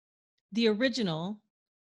The original,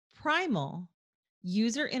 primal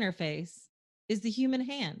user interface is the human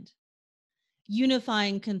hand,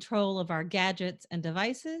 unifying control of our gadgets and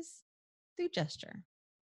devices through gesture.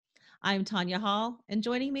 I'm Tanya Hall, and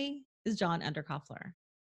joining me is John Underkoffler,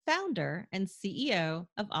 founder and CEO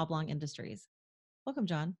of Oblong Industries. Welcome,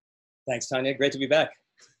 John. Thanks, Tanya. Great to be back.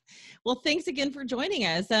 Well, thanks again for joining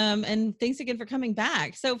us, and thanks again for coming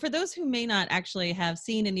back. So for those who may not actually have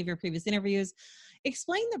seen any of your previous interviews,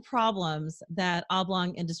 explain the problems that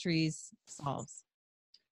Oblong Industries solves.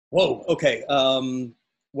 Whoa, okay.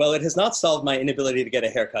 Well, it has not solved my inability to get a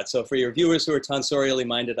haircut. So for your viewers who are tonsorially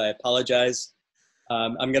minded, I apologize.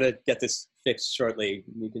 I'm going to get this fixed shortly.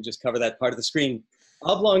 You can just cover that part of the screen.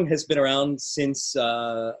 Oblong has been around since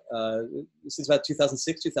about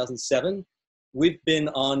 2006, 2007. We've been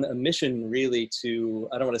on a mission really to,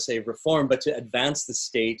 I don't want to say reform, but to advance the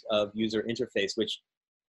state of user interface, which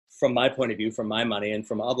from my point of view, from my money, and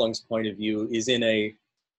from Oblong's point of view, is in a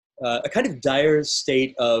kind of dire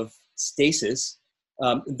state of stasis.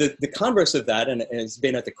 The converse of that, and has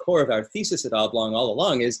been at the core of our thesis at Oblong all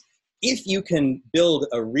along, is if you can build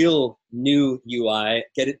a real new UI,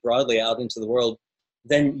 get it broadly out into the world,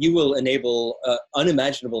 then you will enable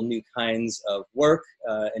unimaginable new kinds of work,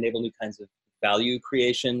 enable new kinds of value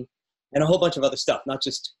creation, and a whole bunch of other stuff, not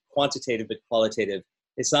just quantitative, but qualitative.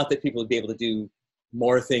 It's not that people would be able to do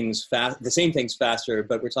more things the same things faster,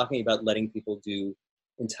 but we're talking about letting people do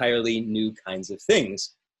entirely new kinds of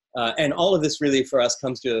things. And all of this really for us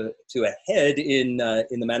comes to a head in the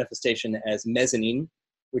manifestation as Mezzanine,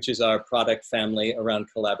 which is our product family around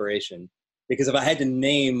collaboration. Because if I had to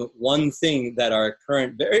name one thing that our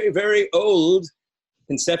current very, very old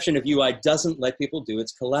conception of UI doesn't let people do,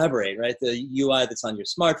 it's collaborate, right? The UI that's on your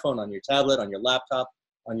smartphone, on your tablet, on your laptop,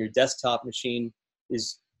 on your desktop machine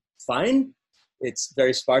is fine. It's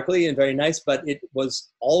very sparkly and very nice, but it was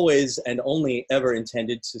always and only ever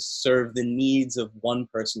intended to serve the needs of one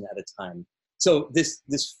person at a time. So this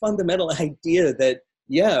fundamental idea that,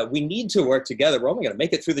 yeah, we need to work together. We're only going to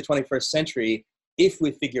make it through the 21st century if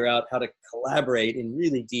we figure out how to collaborate in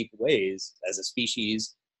really deep ways as a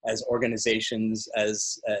species, as organizations,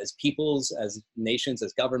 as peoples, as nations,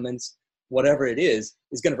 as governments, whatever it is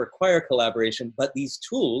going to require collaboration. But these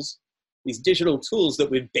tools, these digital tools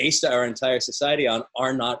that we've based our entire society on,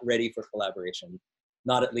 are not ready for collaboration,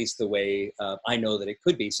 not at least the way I know that it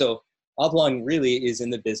could be. So Oblong really is in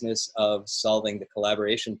the business of solving the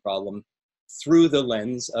collaboration problem through the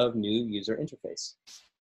lens of new user interface.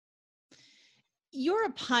 You're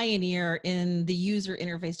a pioneer in the user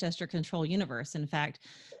interface gesture control universe. In fact,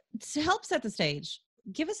 to help set the stage,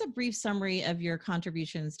 give us a brief summary of your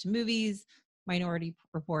contributions to movies, Minority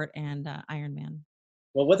Report, and Iron Man.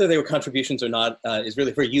 Well, whether they were contributions or not is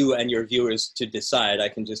really for you and your viewers to decide. I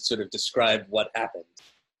can just sort of describe what happened.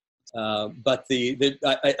 But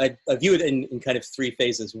I view it in kind of three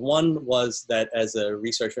phases. One was that as a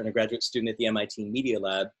researcher and a graduate student at the MIT Media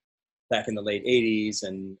Lab back in the late 80s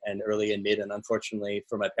and early and mid, and unfortunately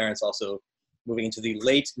for my parents also moving into the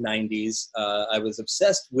late 90s, I was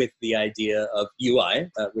obsessed with the idea of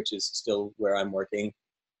UI, which is still where I'm working.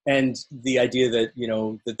 And the idea that, you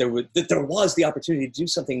know, that there was the opportunity to do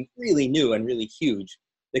something really new and really huge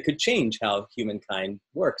that could change how humankind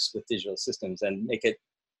works with digital systems and make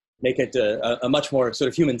it a much more sort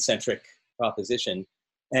of human-centric proposition.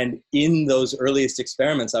 And in those earliest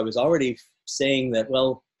experiments, I was already saying that,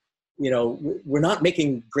 well, you know, we're not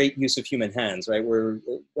making great use of human hands, right? When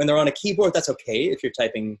they're on a keyboard, that's okay if you're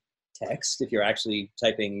typing text, if you're actually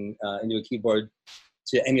typing into a keyboard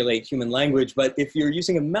to emulate human language. But if you're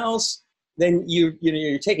using a mouse, then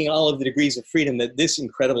you're taking all of the degrees of freedom that this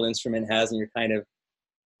incredible instrument has, and you're kind of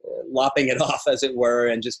lopping it off, as it were,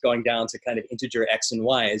 and just going down to kind of integer X and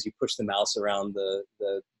Y as you push the mouse around the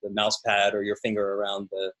mouse pad, or your finger around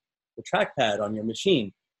the trackpad on your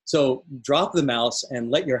machine. So drop the mouse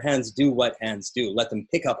and let your hands do what hands do. Let them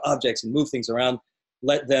pick up objects and move things around.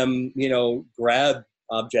 Let them, you know, grab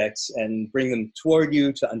objects and bring them toward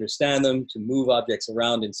you, to understand them, to move objects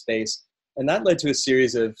around in space. And that led to a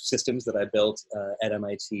series of systems that I built at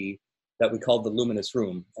MIT that we called the Luminous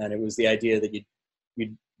Room. And it was the idea that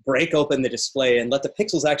you'd break open the display and let the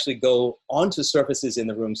pixels actually go onto surfaces in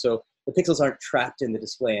the room. So the pixels aren't trapped in the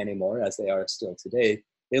display anymore, as they are still today.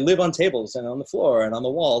 They live on tables and on the floor and on the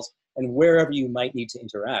walls and wherever you might need to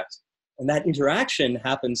interact. And that interaction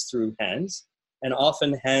happens through hands, and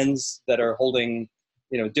often hands that are holding,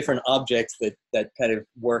 you know, different objects that kind of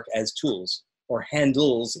work as tools or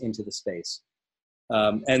handles into the space.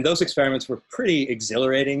 And those experiments were pretty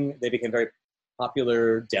exhilarating. They became very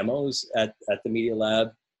popular demos at the Media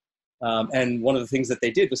Lab. And one of the things that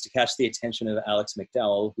they did was to catch the attention of Alex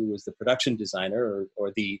McDowell, who was the production designer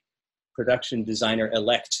or the production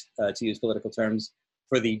designer-elect, to use political terms,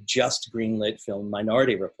 for the just greenlit film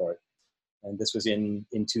Minority Report. And this was in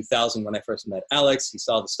 2000 when I first met Alex. He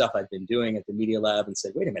saw the stuff I'd been doing at the Media Lab and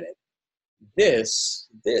said, wait a minute, this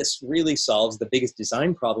really solves the biggest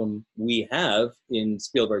design problem we have in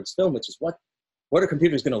Spielberg's film, which is what are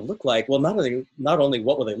computers going to look like? Well, not only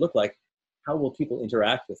what will they look like, how will people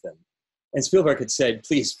interact with them? And Spielberg had said,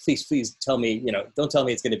 please tell me, don't tell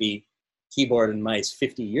me it's going to be keyboard and mice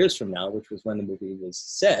 50 years from now, which was when the movie was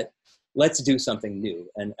set. Let's do something new.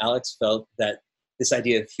 And Alex felt that this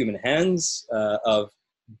idea of human hands, of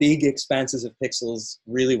big expanses of pixels,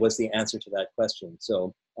 really was the answer to that question.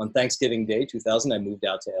 So on Thanksgiving Day 2000, I moved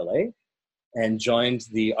out to LA and joined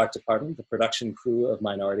the art department, the production crew of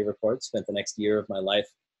Minority Report, spent the next year of my life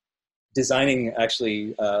designing.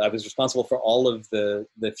 Actually, I was responsible for all of the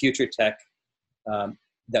future tech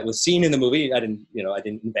that was seen in the movie. I didn't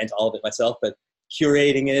invent all of it myself, but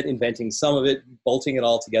curating it, inventing some of it, bolting it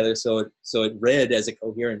all together so it read as a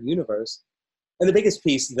coherent universe. And the biggest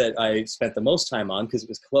piece that I spent the most time on, because it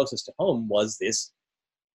was closest to home, was this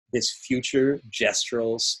future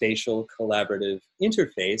gestural, spatial, collaborative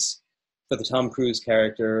interface for the Tom Cruise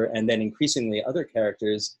character, and then increasingly other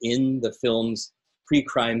characters in the film's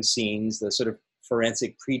pre-crime scenes, the sort of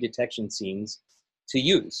forensic pre-detection scenes, to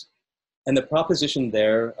use. And the proposition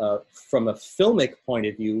there, from a filmic point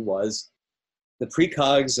of view, was the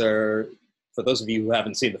precogs are, for those of you who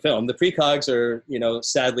haven't seen the film, the precogs are,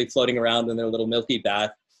 sadly floating around in their little milky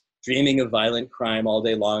bath, dreaming of violent crime all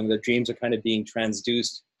day long. Their dreams are kind of being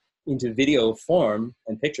transduced into video form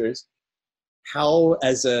and pictures. How,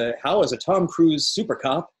 as a Tom Cruise super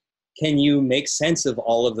cop, can you make sense of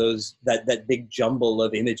all of those, that big jumble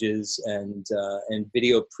of images and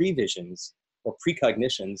video previsions or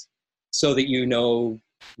precognitions, so that you know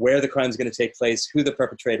where the crime is going to take place, who the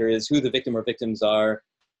perpetrator is, who the victim or victims are,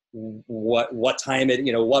 what time it,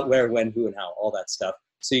 what, where, when, who, and how, all that stuff.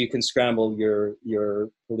 So you can scramble your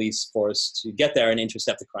police force to get there and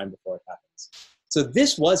intercept the crime before it happens. So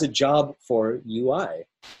this was a job for UI.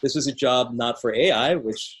 This was a job not for AI,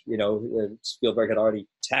 which Spielberg had already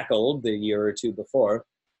tackled the year or two before,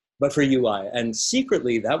 but for UI. And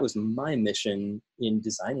secretly, that was my mission in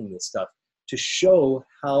designing this stuff, to show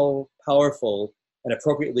how powerful an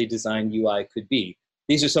appropriately designed UI could be.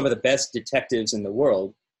 These are some of the best detectives in the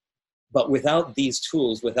world, but without these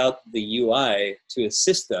tools, without the UI to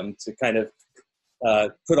assist them, to kind of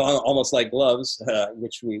put on almost like gloves,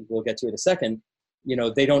 which we will get to in a second,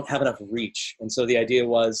 they don't have enough reach. And so the idea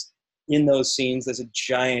was, in those scenes, there's a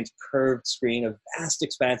giant curved screen, a vast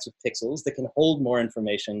expanse of pixels that can hold more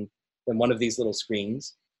information than one of these little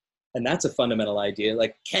screens. And that's a fundamental idea.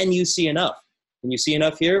 Like, can you see enough? Can you see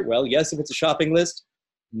enough here? Well, yes, if it's a shopping list.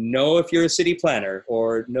 No, if you're a city planner,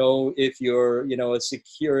 or no, if you're, a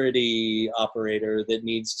security operator that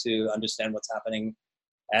needs to understand what's happening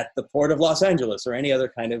at the Port of Los Angeles, or any other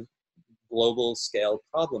kind of global scale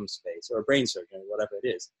problem space, or a brain surgeon, or whatever it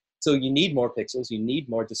is. So you need more pixels, you need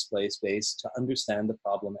more display space to understand the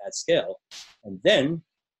problem at scale. And then,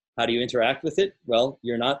 how do you interact with it? Well,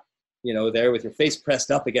 you're not, there with your face pressed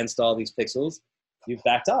up against all these pixels. You've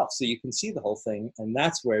backed off so you can see the whole thing, and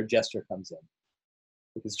that's where gesture comes in.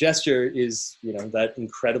 Because gesture is, that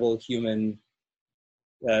incredible human,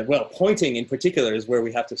 pointing in particular is where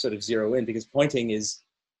we have to sort of zero in, because pointing is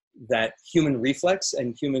that human reflex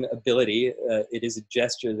and human ability. It is a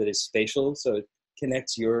gesture that is spatial, so it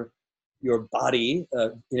connects your body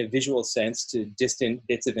in a visual sense to distant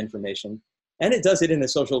bits of information. And it does it in a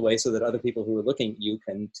social way so that other people who are looking at you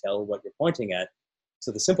can tell what you're pointing at.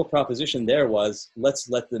 So the simple proposition there was, let's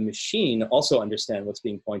let the machine also understand what's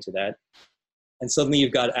being pointed at. And suddenly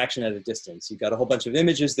you've got action at a distance. You've got a whole bunch of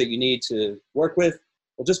images that you need to work with.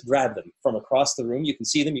 Well, just grab them from across the room. You can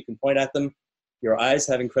see them, you can point at them. Your eyes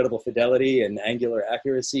have incredible fidelity and angular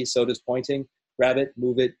accuracy, so does pointing. Grab it,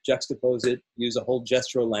 move it, juxtapose it, use a whole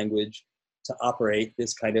gestural language to operate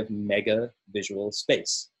this kind of mega visual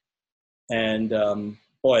space. And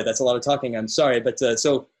boy, that's a lot of talking, I'm sorry. But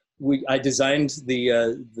I designed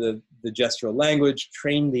the gestural language,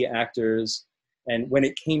 trained the actors, and when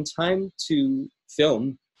it came time to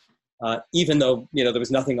film, even though there was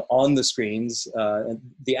nothing on the screens,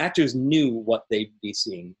 the actors knew what they'd be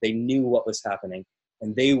seeing. They knew what was happening,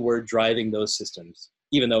 and they were driving those systems,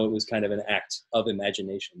 even though it was kind of an act of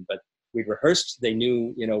imagination. But we'd rehearsed. They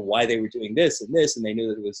knew why they were doing this, and they knew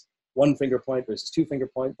that it was one finger point versus two finger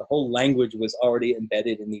point. The whole language was already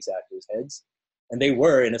embedded in these actors' heads. And they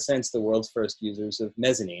were, in a sense, the world's first users of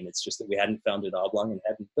mezzanine. It's just that we hadn't founded Oblong and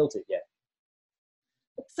hadn't built it yet.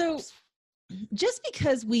 So just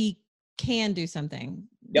because we can do something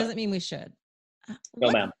doesn't mean we should.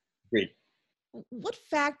 No, ma'am. Agreed. What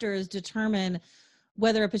factors determine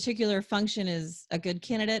whether a particular function is a good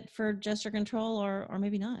candidate for gesture control or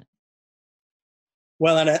maybe not?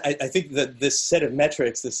 Well, and I think that this set of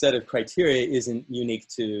metrics, this set of criteria isn't unique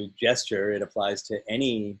to gesture. It applies to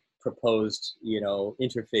any proposed,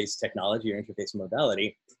 interface technology or interface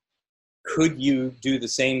modality. Could you do the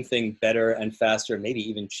same thing better and faster, maybe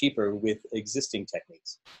even cheaper with existing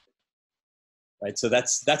techniques? Right, so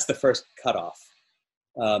that's the first cutoff.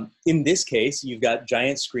 In this case, you've got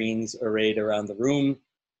giant screens arrayed around the room.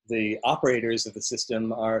 The operators of the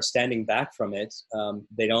system are standing back from it.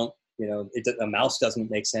 They don't, a mouse doesn't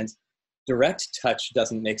make sense. Direct touch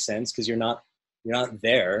doesn't make sense because you're not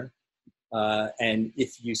there. And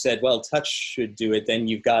if you said, well, touch should do it, then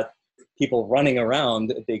you've got people running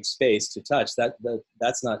around a big space to touch.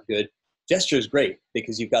 That's not good. Gesture is great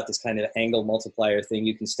because you've got this kind of angle multiplier thing.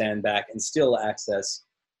 You can stand back and still access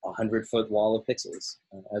a 100-foot wall of pixels,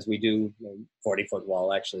 as we do, 40-foot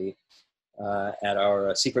wall actually, at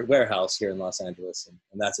our secret warehouse here in Los Angeles,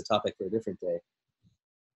 and that's a topic for a different day.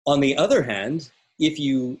 On the other hand,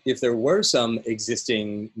 if there were some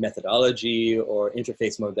existing methodology or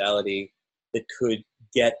interface modality that could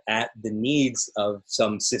get at the needs of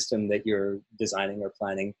some system that you're designing or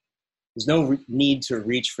planning, there's no need to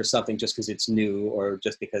reach for something just because it's new or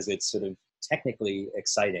just because it's sort of technically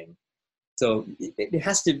exciting. So it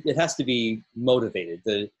has to be motivated.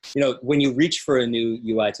 When you reach for a new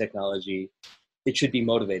UI technology, it should be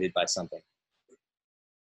motivated by something.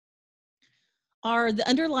 Are the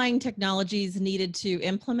underlying technologies needed to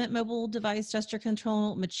implement mobile device gesture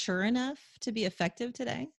control mature enough to be effective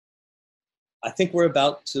today? I think we're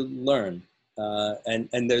about to learn.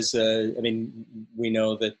 And there's we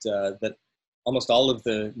know that almost all of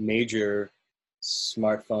the major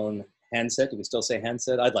smartphone handset, do we still say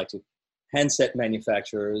handset? I'd like to. Handset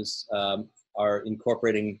manufacturers are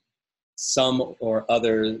incorporating some or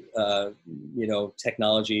other,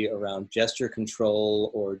 technology around gesture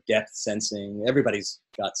control or depth sensing. Everybody's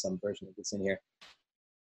got some version of this in here.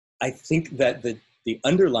 I think that the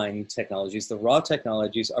underlying technologies, the raw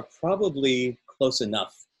technologies, are probably close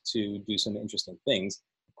enough to do some interesting things.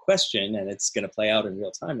 The question, and it's going to play out in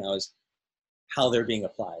real time now, is how they're being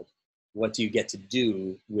applied. What do you get to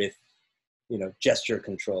do with gesture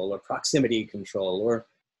control or proximity control or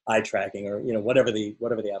eye tracking or whatever the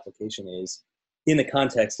application is in the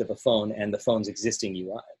context of a phone and the phone's existing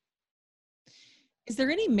UI. Is there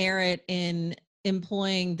any merit in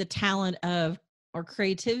employing the talent of or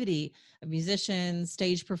creativity of musicians,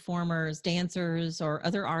 stage performers, dancers, or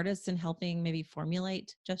other artists in helping maybe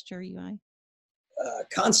formulate gesture UI?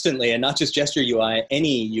 Constantly, and not just gesture UI,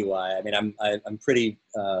 any UI. I mean, I'm pretty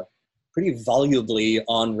volubly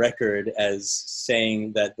on record as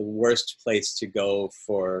saying that the worst place to go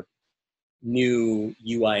for new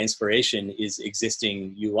UI inspiration is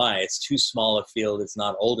existing UI. It's too small a field. It's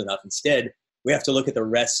not old enough. Instead, we have to look at the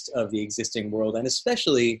rest of the existing world, and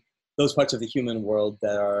especially those parts of the human world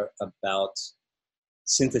that are about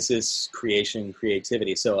synthesis, creation,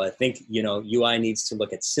 creativity. So I think, UI needs to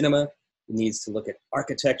look at cinema. It needs to look at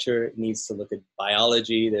architecture. It needs to look at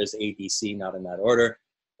biology. There's A, B, C, not in that order,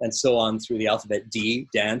 and so on through the alphabet. D,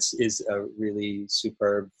 dance, is a really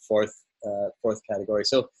superb fourth category.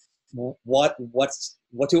 So what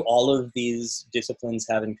do all of these disciplines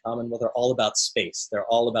have in common? Well, they're all about space. They're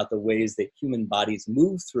all about the ways that human bodies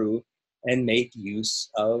move through and make use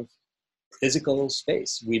of physical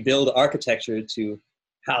space. We build architecture to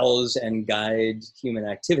house and guide human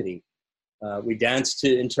activity. We dance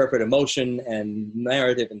to interpret emotion and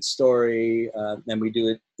narrative and story, and we do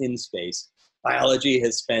it in space. Biology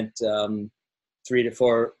has spent 3 to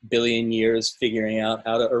 4 billion years figuring out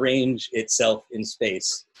how to arrange itself in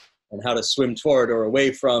space and how to swim toward or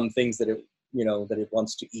away from things that it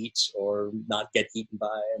wants to eat or not get eaten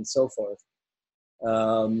by, and so forth.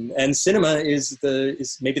 And cinema is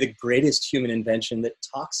maybe the greatest human invention that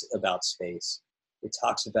talks about space. It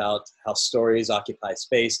talks about how stories occupy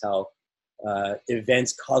space, how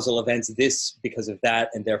causal events, this because of that,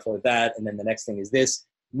 and therefore that, and then the next thing is this,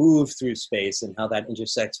 move through space, and how that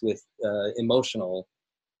intersects with emotional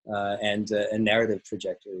and narrative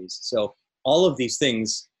trajectories. So all of these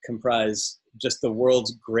things comprise just the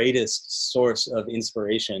world's greatest source of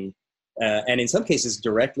inspiration, and in some cases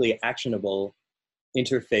directly actionable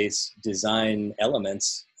interface design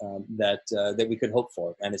elements that we could hope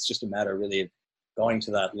for. And it's just a matter really of going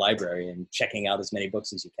to that library and checking out as many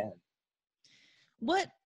books as you can. What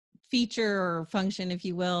feature or function, if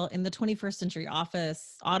you will, in the 21st century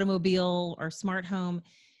office, automobile, or smart home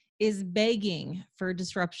is begging for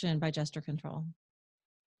disruption by gesture control?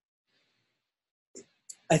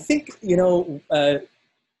 I think,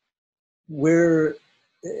 we're,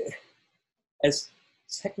 as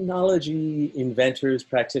technology inventors,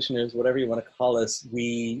 practitioners, whatever you want to call us,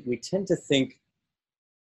 we tend to think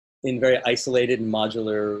in very isolated and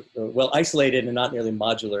modular, isolated and not nearly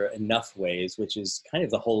modular enough ways, which is kind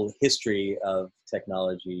of the whole history of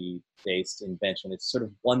technology-based invention. It's sort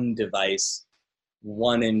of one device,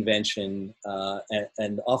 one invention,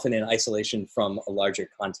 and often in isolation from a larger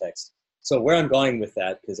context. So where I'm going with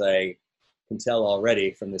that, because I can tell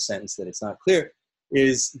already from the sentence that it's not clear,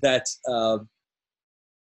 is that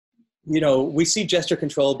we see gesture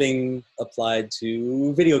control being applied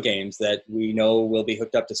to video games that we know will be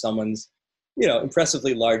hooked up to someone's,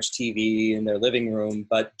 impressively large TV in their living room,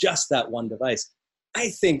 but just that one device. I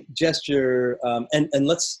think gesture,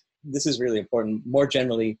 this is really important, more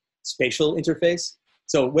generally, spatial interface.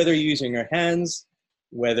 So whether you're using your hands,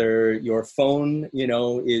 whether your phone,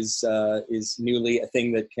 is newly a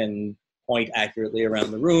thing that can point accurately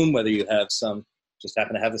around the room, whether you have just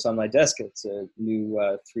happen to have this on my desk. It's a new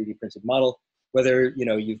 3D printed model. Whether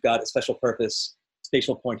you've got a special purpose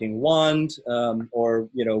spatial pointing wand, or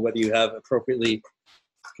whether you have appropriately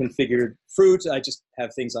configured fruit. I just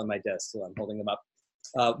have things on my desk, so I'm holding them up.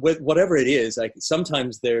 With whatever it is,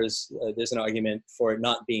 sometimes there's an argument for it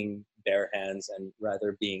not being bare hands and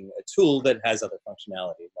rather being a tool that has other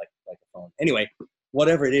functionality, like a phone. Anyway,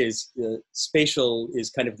 whatever it is, spatial is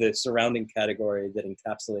kind of the surrounding category that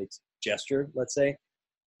encapsulates gesture, let's say.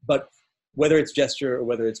 But whether it's gesture or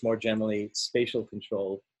whether it's more generally spatial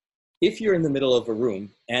control, if you're in the middle of a room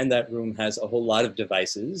and that room has a whole lot of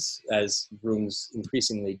devices, as rooms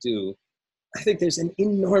increasingly do, I think there's an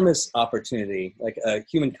enormous opportunity, like a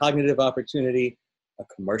human cognitive opportunity, a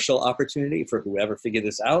commercial opportunity for whoever figures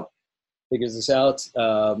this out,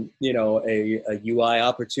 a UI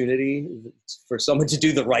opportunity for someone to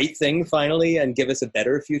do the right thing finally and give us a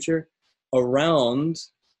better future around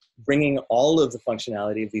bringing all of the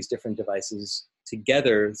functionality of these different devices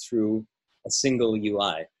together through a single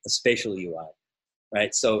UI, a spatial UI,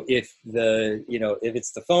 right? So if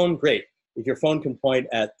it's the phone, great. If your phone can point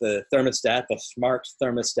at the thermostat, the smart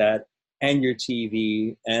thermostat, and your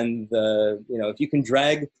TV, and if you can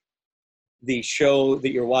drag the show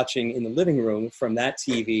that you're watching in the living room from that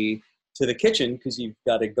TV to the kitchen, because you've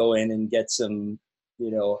got to go in and get some,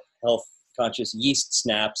 health conscious yeast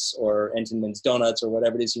snaps or Entenmann's donuts or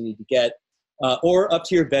whatever it is you need to get, or up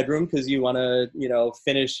to your bedroom because you want to,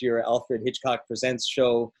 finish your Alfred Hitchcock Presents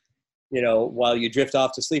show, while you drift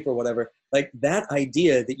off to sleep or whatever. Like that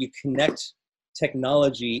idea that you connect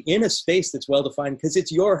technology in a space that's well-defined because it's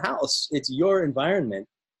your house, it's your environment,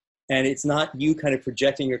 and it's not you kind of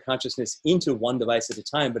projecting your consciousness into one device at a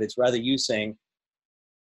time, but it's rather you saying,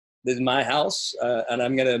 this is my house, and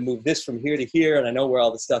I'm going to move this from here to here, and I know where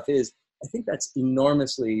all the stuff is. I think that's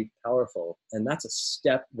enormously powerful, and that's a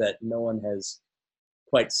step that no one has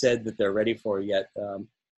quite said that they're ready for yet.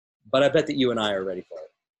 But I bet that you and I are ready for it.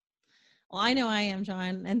 Well, I know I am,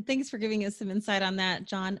 John, and thanks for giving us some insight on that.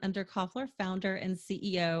 John Underkoffler, founder and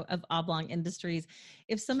CEO of Oblong Industries.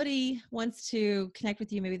 If somebody wants to connect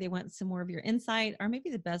with you, maybe they want some more of your insight or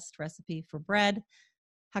maybe the best recipe for bread,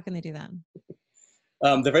 how can they do that?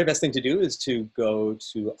 The very best thing to do is to go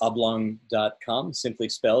to oblong.com, simply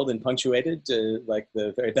spelled and punctuated, like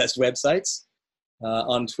the very best websites.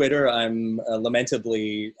 On Twitter, I'm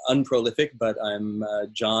lamentably unprolific, but I'm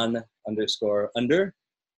John_under.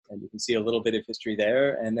 And you can see a little bit of history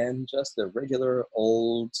there. And then just the regular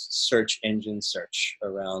old search engine search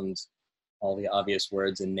around all the obvious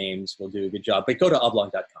words and names will do a good job. But go to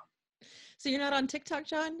oblong.com. So you're not on TikTok,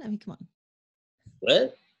 John? I mean, come on.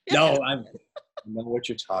 What? Yeah. No, I know what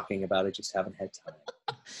you're talking about. I just haven't had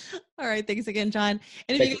time. All right. Thanks again, John.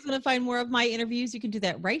 And if you guys want to find more of my interviews, you can do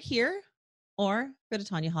that right here or go to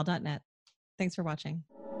TanyaHall.net. Thanks for watching.